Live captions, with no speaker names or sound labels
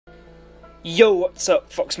Yo, what's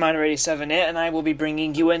up? Foxminer87 here, and I will be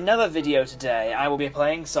bringing you another video today. I will be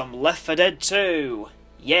playing some Left 4 Dead 2.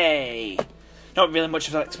 Yay! Not really much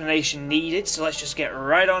of an explanation needed, so let's just get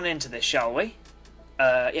right on into this, shall we?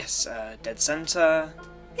 Dead Center.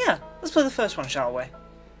 Yeah, let's play the first one, shall we?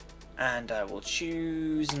 And we'll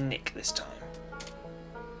choose Nick this time.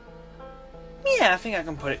 Yeah, I think I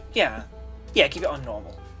can put it, yeah, keep it on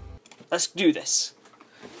normal. Let's do this.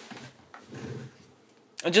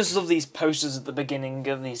 I just love these posters at the beginning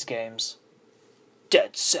of these games.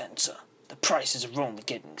 Dead Center. The prices are only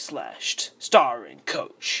getting slashed. Starring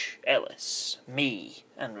Coach, Ellis, me,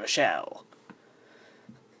 and Rochelle.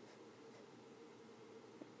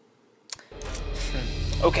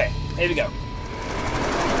 Okay, here we go.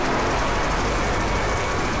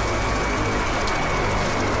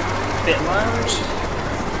 Bit loud.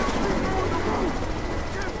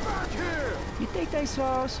 You think they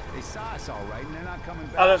saw us? They saw us all right, and they're not coming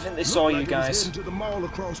back. I don't think they saw you guys. To the mall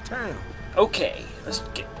across town. Okay, let's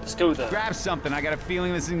go there. Grab something. I got a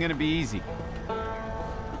feeling this isn't gonna be easy.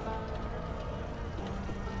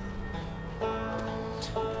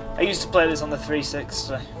 I used to play this on the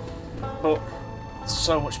 360, but it's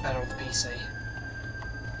so much better on the PC.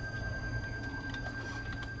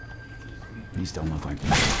 These don't look like.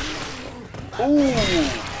 Ooh.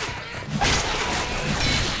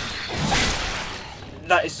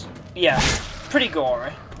 That is, yeah, pretty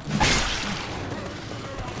gory.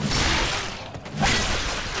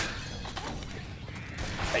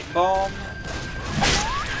 Fake bomb.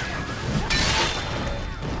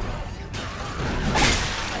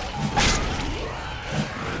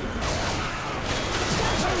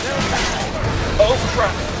 Oh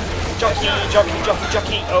crap! Jockey!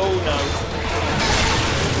 Oh no!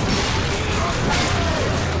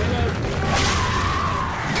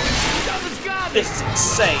 This is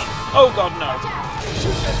insane. Oh god, no.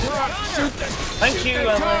 Thank you,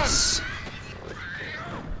 Ellis.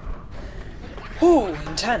 Ooh,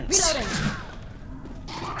 intense.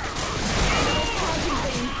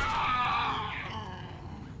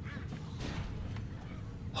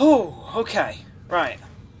 Oh, okay. Right.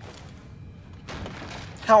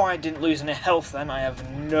 How I didn't lose any health then, I have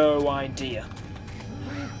no idea.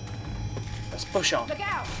 Let's push on. Look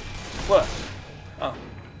out! What? Oh.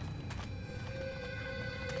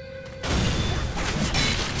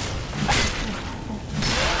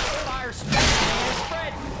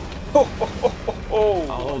 Ho, ho, ho, ho, ho.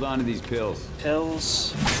 I'll hold on to these pills.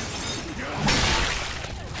 Pills.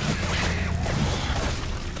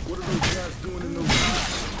 What are those guys doing in those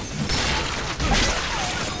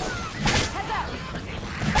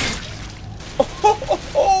Oh, ho, ho,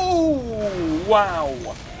 ho. Wow.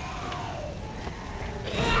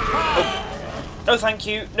 Oh. No, thank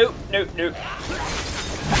you. Nope.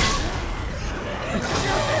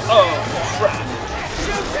 Oh, crap.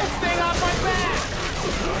 Shoot this thing off my back!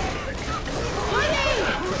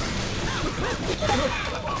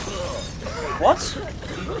 What?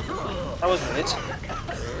 That was weird.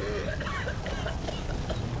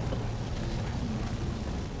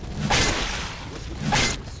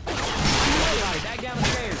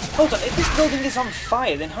 Hold on, if this building is on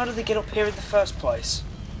fire, then how did they get up here in the first place?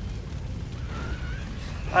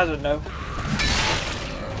 I don't know.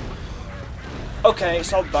 Okay,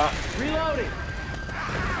 solved that. Reloading!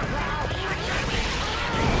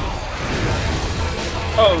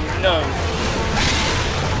 Oh no.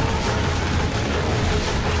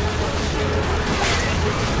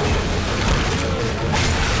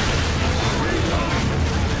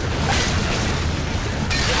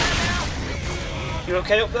 You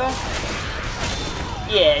okay up there?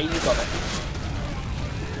 Yeah, you got it.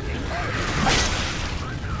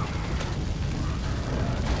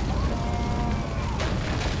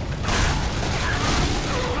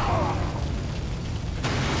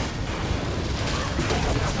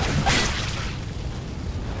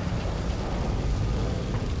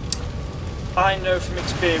 I know from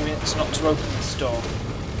experience not to open this door,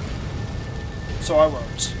 so I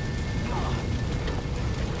won't.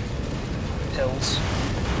 Pills.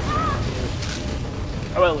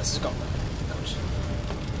 Oh well, this has gone there.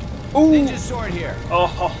 Ooh! Ninja sword here. Oh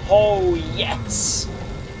ho ho, yes!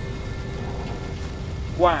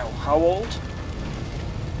 Wow, how old?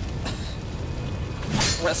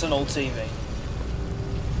 That's an old TV.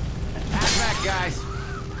 Back, guys.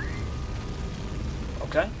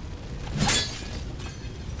 Okay.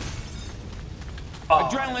 Oh,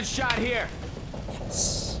 Adrenaline shot here.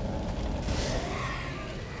 yes.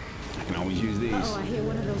 I can always use these. Oh, I hear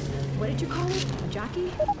one of those. What did you call it? Jockey?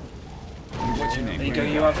 What's your name? There you go,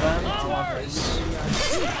 you have them. I'll have this.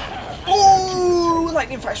 Ooh,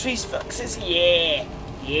 lightning flash freeze foxes. Yeah.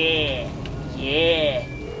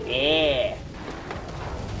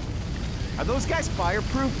 Are those guys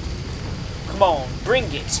fireproof? Come on, bring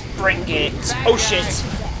it. Bring it. Oh shit.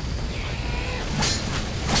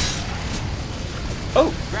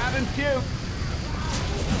 Oh. Grabbing puke.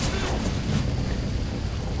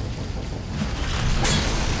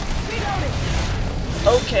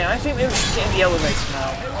 Okay, I think maybe we should get in the elevator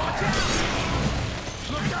now.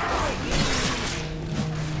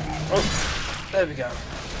 Oh, there we go.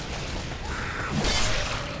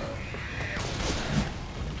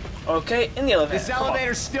 Okay, in the elevator. This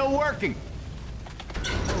elevator's still working.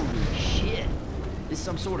 Holy shit. This is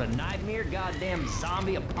some sort of nightmare, goddamn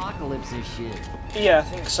zombie apocalypse and shit. Yeah, I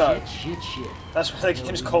think so. Shit. That's why the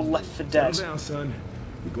game's called Left 4 Dead. Settle down, son.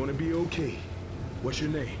 You're gonna be okay. What's your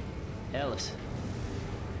name? Ellis.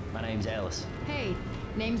 My name's Ellis. Hey,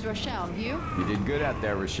 name's Rochelle. You? You did good out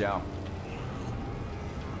there, Rochelle.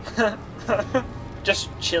 Just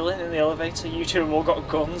chilling in the elevator. You two have all got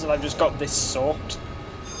guns, and I've just got this sword.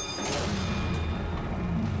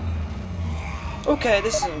 Okay,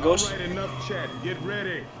 this isn't good. All right, enough chat. Get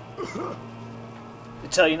ready. They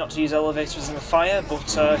tell you not to use elevators in the fire,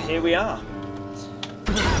 but here we are.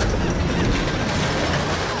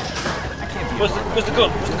 Where's the gun?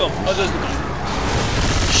 Where's the gun? Oh, there's the gun.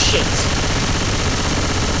 Shit.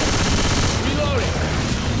 Reloading.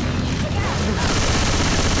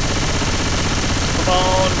 Come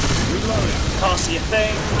on. Reloading. Can't see a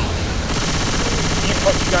thing. You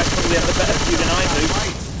guys probably have a better view than I do.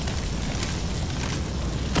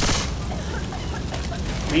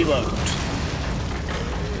 Reload.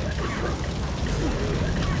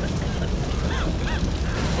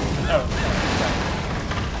 Oh.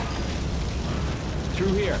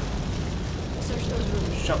 Through here.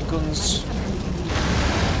 Shotguns.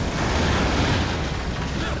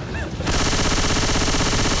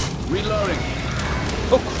 Reloading.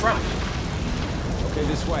 Oh crap. Okay,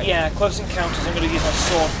 this way. Yeah, close encounters. I'm going to use my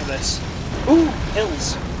sword for this. Ooh,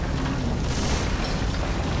 hills.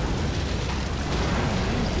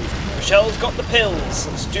 Michelle's got the pills.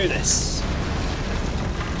 Let's do this.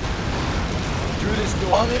 Through this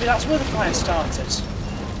door. Oh, maybe that's where the fire started.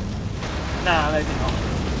 Nah, maybe not.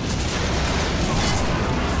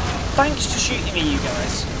 Thanks for shooting me, you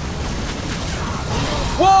guys.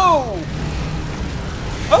 Whoa!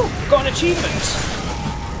 Oh, got an achievement.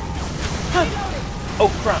 Huh. Oh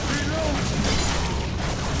crap.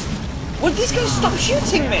 Would these guys stop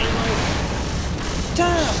shooting me?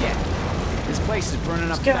 Damn. Shit. This place is burning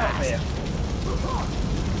up Let's get out of fast. here.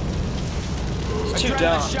 It's too Adrenaline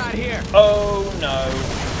dark. shot here. Oh no.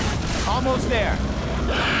 Almost there.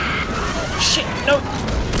 Shit, no.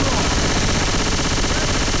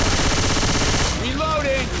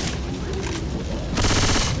 Reloading.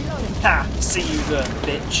 Ha, see you there,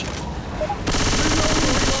 bitch.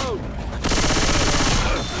 Reload.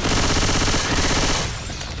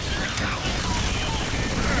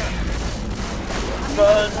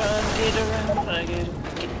 Run, get around,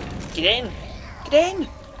 get in, get in.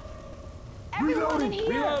 Everyone in here!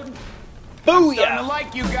 Reloading. Starting to Booyah!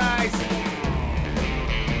 like you guys.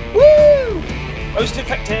 Woo! Most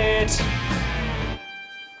infected.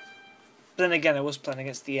 But then again, I was playing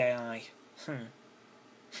against the AI.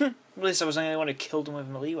 At least I was the only one who killed them with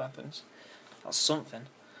melee weapons. That's something.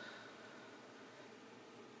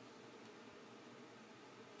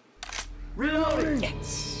 Reloading.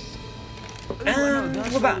 Yes. We're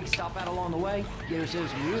We're back. Stop out along the way. Get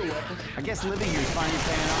ourselves some real weapons. I guess living here's finally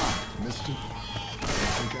paying off. Mister, I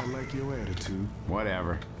think I like your attitude.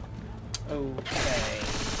 Whatever. Okay.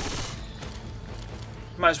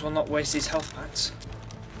 Might as well not waste these health packs.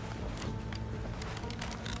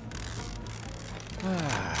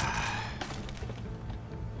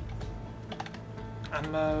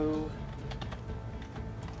 Ammo.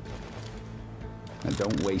 Now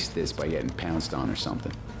don't waste this by getting pounced on or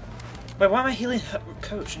something. Wait, why am I healing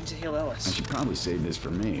Coach? I need to heal I Ellis. should probably save this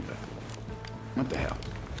for me, but what the hell?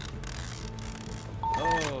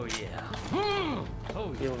 Oh yeah.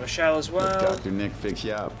 Heal Rochelle as well. Dr. Nick fix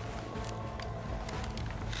you up.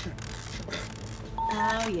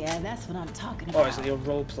 Oh yeah, that's what I'm talking Oh, about. is it your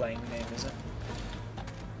role-playing name, is it?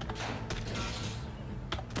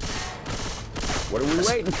 What are we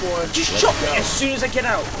waiting for? Just Let's shot me go. as soon as I get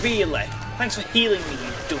out, really. Thanks for healing me,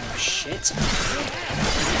 you dumb shit.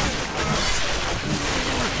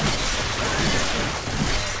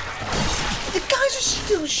 The guys are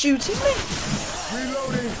still shooting me.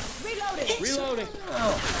 Reloading. Reloading.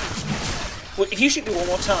 Oh. Well, if you shoot me one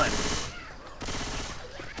more time.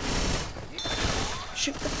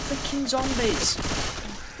 Shoot the freaking zombies.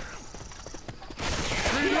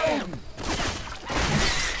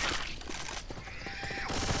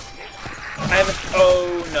 I have a...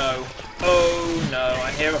 Oh no. Oh no.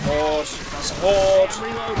 I hear a horse. It's a horde.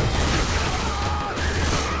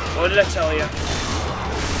 What did I tell you?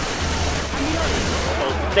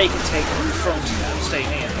 Well, they can take it in front and stay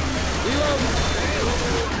here.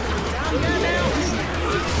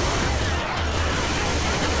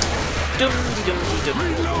 Dum-de-dum-de-dum.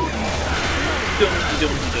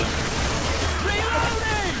 Dum-de-dum-de-dum.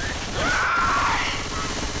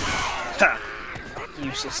 Ha!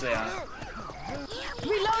 Useless they are.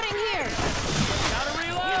 Reloading here.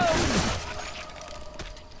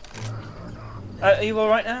 Are you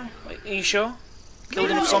alright now? Are you sure? Killed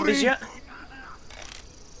enough zombies yet?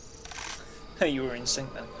 You were in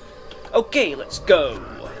sync then. Okay, let's go.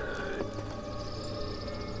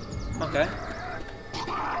 Okay.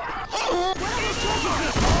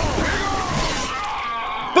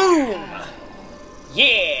 Boom!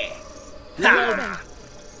 Yeah! Ha!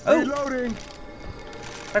 Oh! Reloading.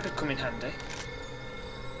 That could come in handy.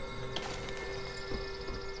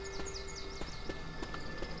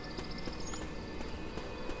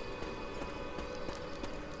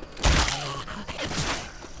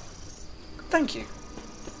 Thank you.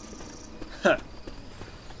 Huh.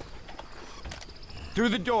 Through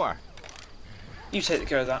the door. You take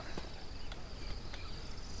care of that.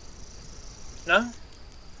 No?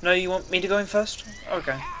 No, you want me to go in first?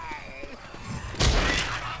 Okay.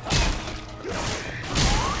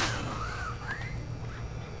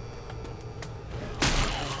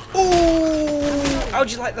 Ooh!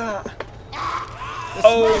 How'd you like that?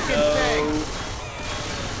 Oh no!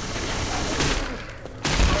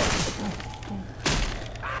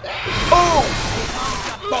 Oh!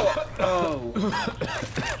 Oh!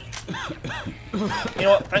 You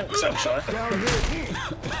know what? Thanks, actually.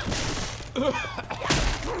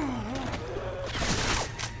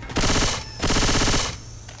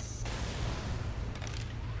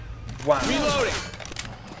 Wow. Reloading.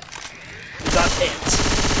 Is that it?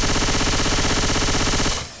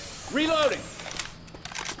 Reloading.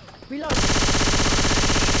 Reloading.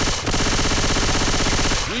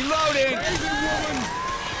 Reloading.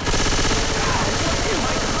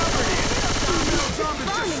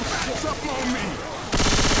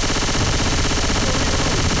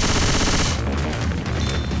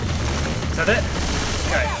 Is that it?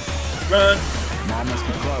 Okay. Run. Mom must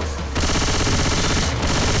be close.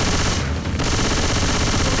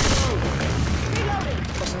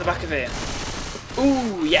 What's in the back of here?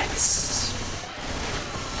 Ooh, yes.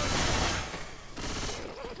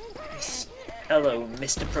 Hello,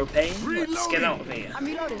 Mr. Propane. Let's get out of here. I'm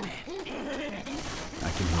reloading. I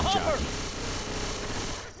can hear Jockey.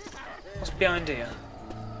 What's behind here?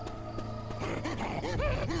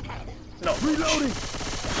 Not much. Reloading.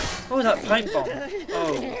 Oh, that pipe bomb.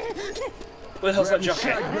 Oh. Where the hell's that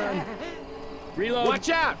jockey? Reload. Watch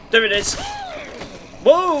out. There it is.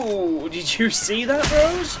 Whoa! Did you see that,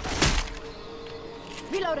 Rose?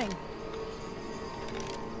 Reloading.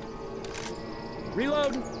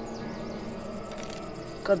 Reload.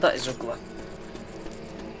 God, that is ugly.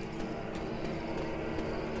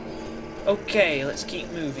 Okay, let's keep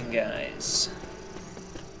moving, guys.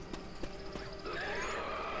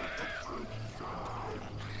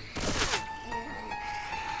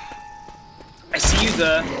 I see you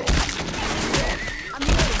there. I'm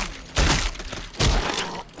reloading.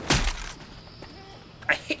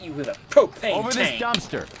 I hit you with a propane Over tank. this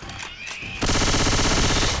dumpster.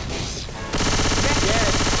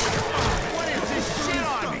 What is this shit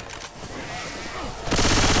on me?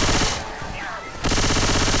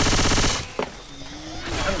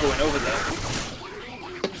 I'm going over there.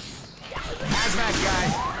 Hazmat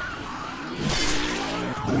guys.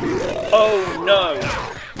 Oh no!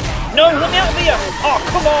 No, let me out of here! Oh,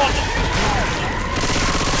 come on!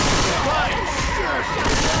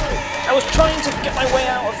 I was trying to get my way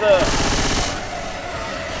out of there.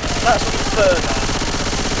 That's what the third.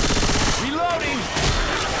 Reloading.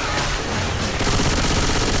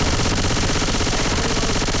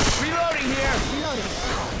 Reloading here.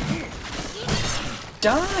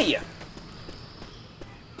 Die!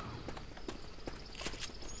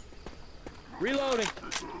 Reloading.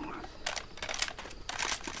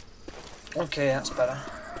 Okay, that's better.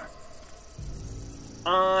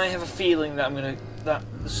 I have a feeling that there's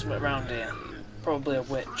something around here. Probably a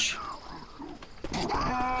witch.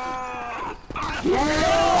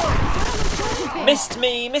 Missed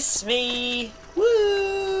me! Missed me!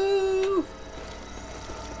 Woo!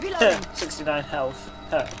 69 health.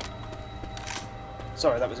 Huh.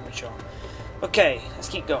 Sorry, that was immature. Okay, let's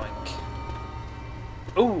keep going.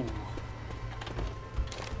 Ooh!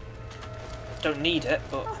 Don't need it,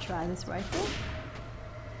 but... I'll try this rifle.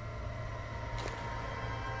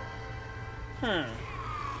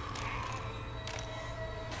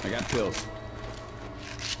 I got pills.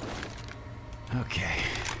 Okay.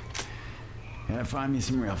 Gotta find me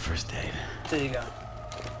some real first aid. There you go.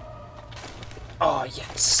 Oh,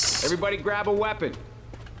 yes. Everybody grab a weapon.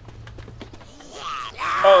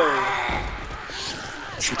 Oh.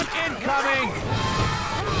 Incoming!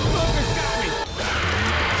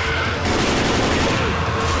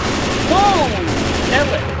 Whoa!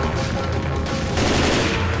 Ellen.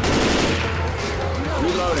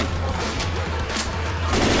 Reloading.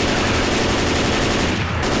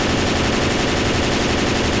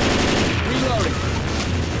 Reloading.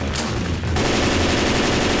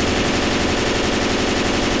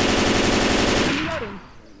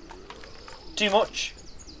 Too much?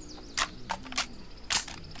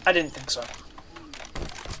 I didn't think so.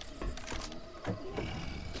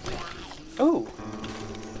 Ooh.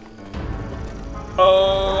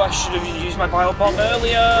 Oh, I should have used my bio bomb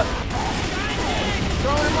earlier.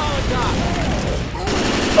 Throwing a Molotov.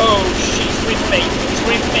 Oh, she's with me. He's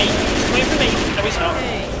with me. He's with me. No, he's not.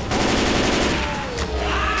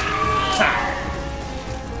 Ha.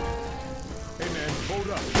 Hey man, hold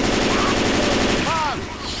up.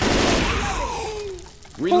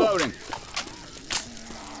 Reloading.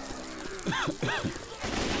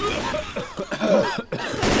 Oh,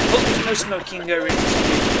 there's no smoking going in.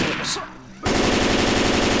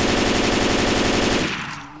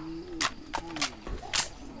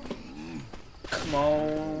 Come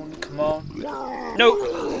on, come on. Nope.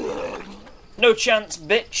 No chance,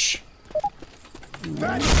 bitch.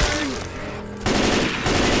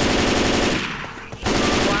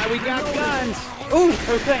 Why we got guns? Ooh,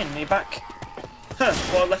 cocaine, me back. Huh,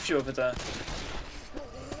 well, I left you over there.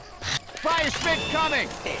 Fire spit coming.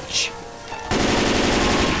 Bitch.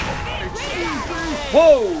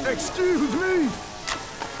 Whoa! Excuse me!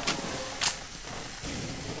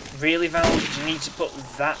 Really, Val? Did you need to put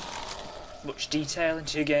that much detail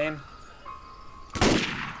into your game?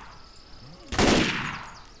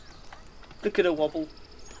 Look at her wobble.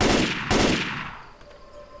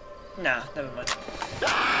 Nah, never mind.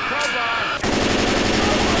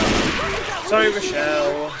 Sorry,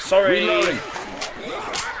 Rochelle. Sorry. Reloading.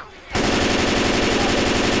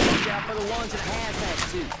 Watch out for the ones that have that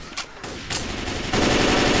suit.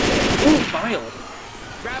 Ooh, bile.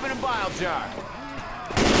 Grabbing a bile jar.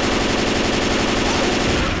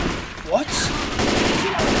 What?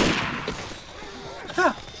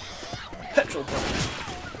 Huh. Petrol pump.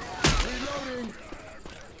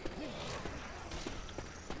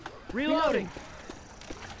 Reloading.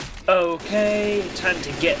 Okay, time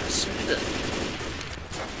to get smoother.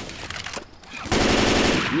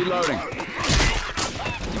 Reloading.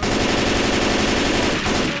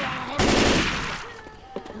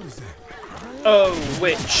 Oh,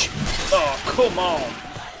 witch. Oh, come on.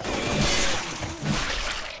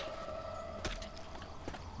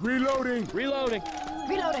 Reloading! Reloading.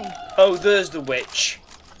 Reloading. Oh, there's the witch.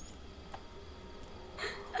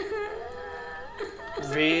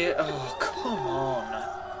 Oh, come on.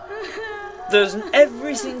 There's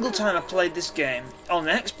every single time I've played this game, on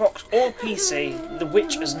the Xbox or PC, the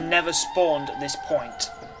witch has never spawned at this point.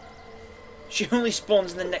 She only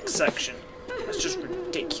spawns in the next section. That's just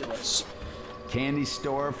ridiculous. Candy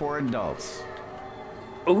store for adults.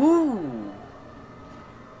 Ooh.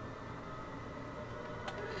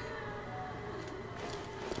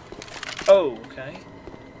 Oh, okay.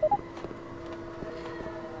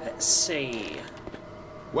 Let's see.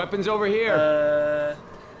 Weapons over here.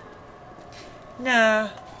 Nah.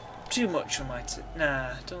 Too much for my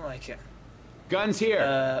nah, don't like it. Guns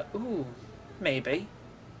here. Ooh. Maybe.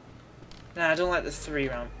 Nah, I don't like the 3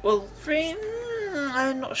 round. Well, 3?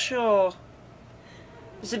 I'm not sure.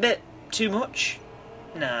 It's a bit too much.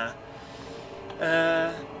 Nah.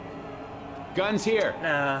 Guns here.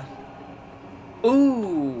 Nah.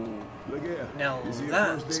 Ooh. Look here. Now This is your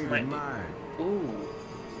that first aid might of be. mine. Ooh.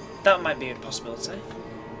 That might be a possibility.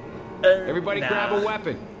 Everybody nah. grab a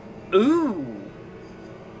weapon. Ooh.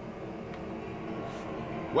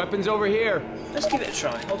 Weapons over here. Let's give it a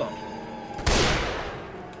try. Hold on.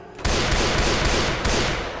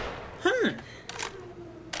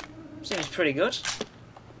 Seems pretty good.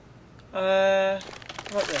 What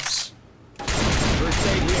about this? First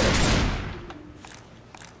aid here.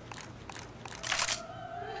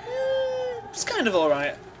 It's kind of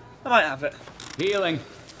alright. I might have it. Healing.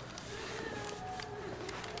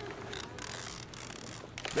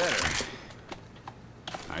 Better.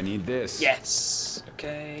 I need this. Yes.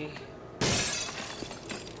 Okay.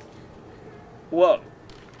 Whoa.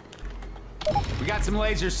 We got some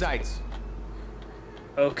laser sights.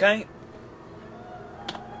 Okay.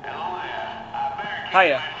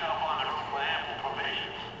 Hiya.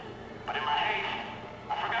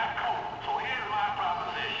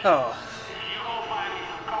 Oh. If you go find me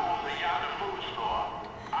some coals at yonder food store,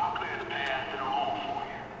 I'll clear the path to the home for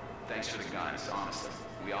you. Thanks for the guns, honestly.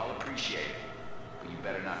 We all appreciate it. But you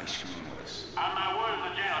better not be screwing with us. On my word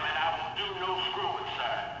as a gentleman, I will do no screwing,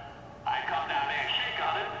 sir. I come down there and shake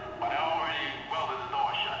on it, but I already welded the door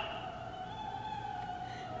shut.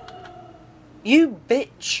 You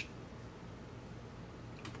bitch.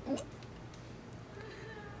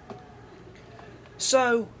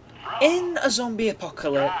 So, in a zombie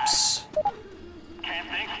apocalypse... Can't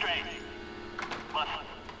think straight. Must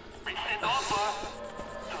rescind offer.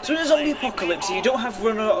 So in a zombie apocalypse, if you don't have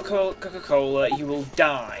run out of Coca-Cola, you will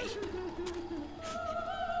die.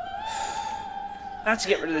 I have to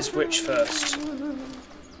get rid of this witch first.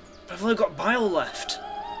 But I've only got bile left.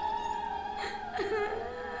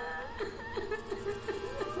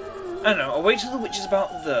 I don't know, I'll wait till the witch is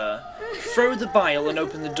about there, throw the bile and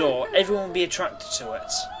open the door, everyone will be attracted to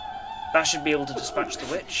it. That should be able to dispatch the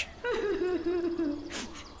witch.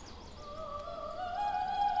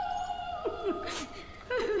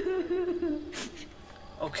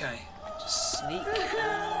 Okay, just sneak.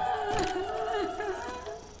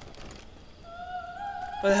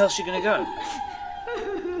 Where the hell's she gonna go?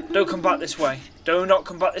 Don't come back this way. Do not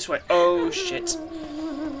come back this way. Oh shit.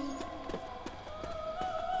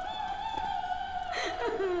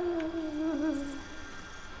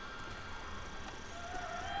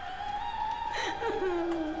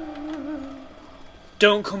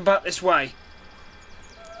 Don't come back this way.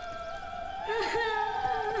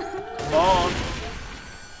 Come on.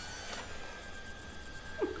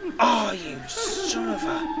 Oh, you son of a...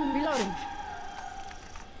 Reloading.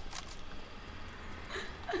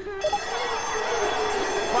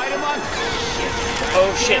 Fight him on!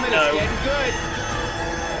 Oh shit, Damn it, no. it's getting good.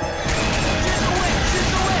 Shoot the witch! Shoot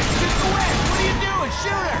the witch! Shoot the witch! What are you doing?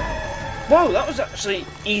 Shoot her! Whoa, that was actually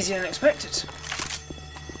easier than expected.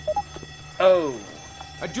 Oh,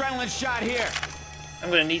 Adrenaline shot here.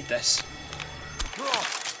 I'm gonna need this.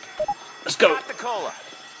 Let's go. Got the cola.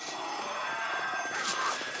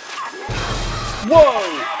 Whoa!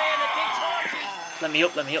 Let me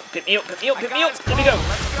up, let me up, get me up, get me up, get me up, let me go.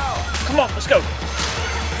 Let's go. Come on, let's go.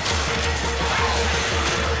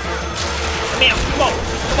 Let me up, come on,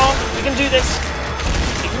 come on, we can do this.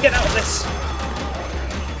 We can get out of this.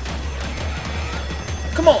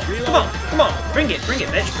 Come on, come on, come on, bring it,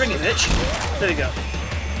 bitch, bring it, bitch. There we go.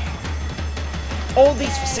 All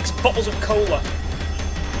these for 6 bottles of cola.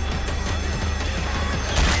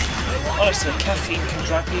 Honestly, caffeine can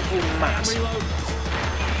drive people mad.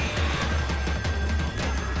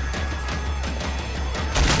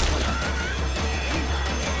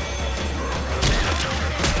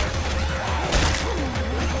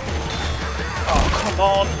 Oh, come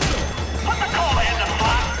on. Put the cola in the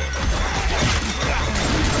pot.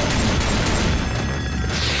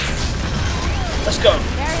 Let's go.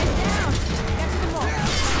 There it is down. Next to the wall.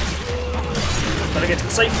 Gotta get to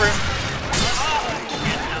the safe room.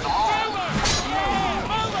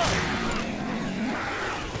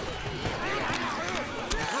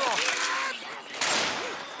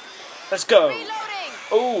 Let's go.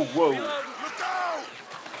 Oh, whoa.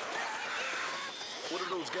 What are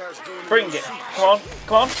those guys doing? Bring it. Come on,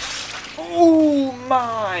 come on. Oh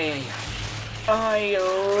my. I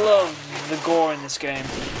love the gore in this game.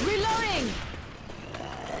 Reloading.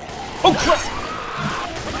 Oh crap.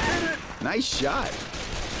 Nice shot.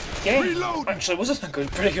 Yeah, actually wasn't a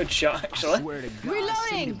pretty good shot actually. Swear to God, Reloading.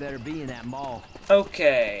 Cena better be in that mall.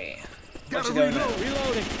 Okay. What's it going on?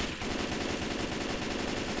 Reloading.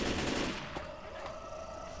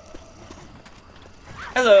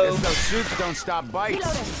 Hello. Guess those soups don't stop bites.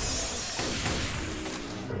 Reloading.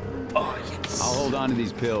 Oh yes. I'll hold on to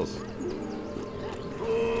these pills.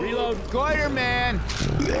 Reload. Goiter, man.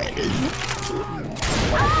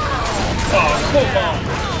 Oh come on.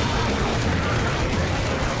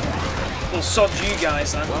 We'll sod you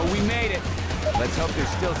guys then. Well, we made it. Let's hope there's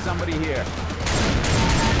still somebody here.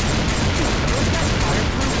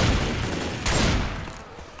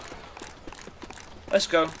 Let's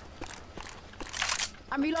go.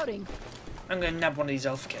 I'm reloading. I'm gonna nab one of these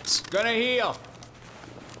elf kits. Gonna heal.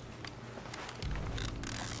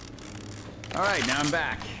 All right, now I'm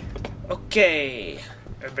back. Okay.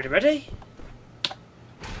 Everybody ready?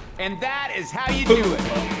 And that is how you do it.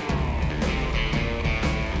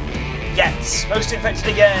 Yes! Most infected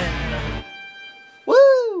again!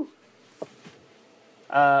 Woo!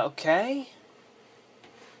 Okay.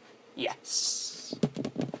 Yes.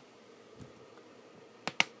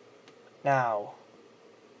 Now.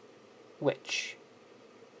 Which?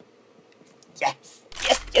 Yes!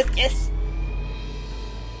 Yes, yes, yes!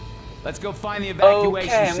 Let's go find the evacuation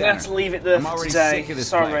Okay, I'm center. gonna have to leave it there I'm for already today. sick of this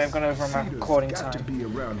Sorry, place. I've gone over on my Feeder's recording got to time. be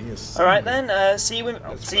around here Alright somewhere. then, see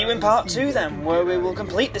you in part 2 then, where we will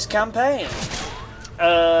complete this campaign.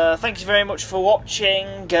 Thank you very much for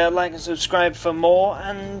watching, like and subscribe for more,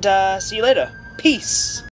 and see you later. Peace!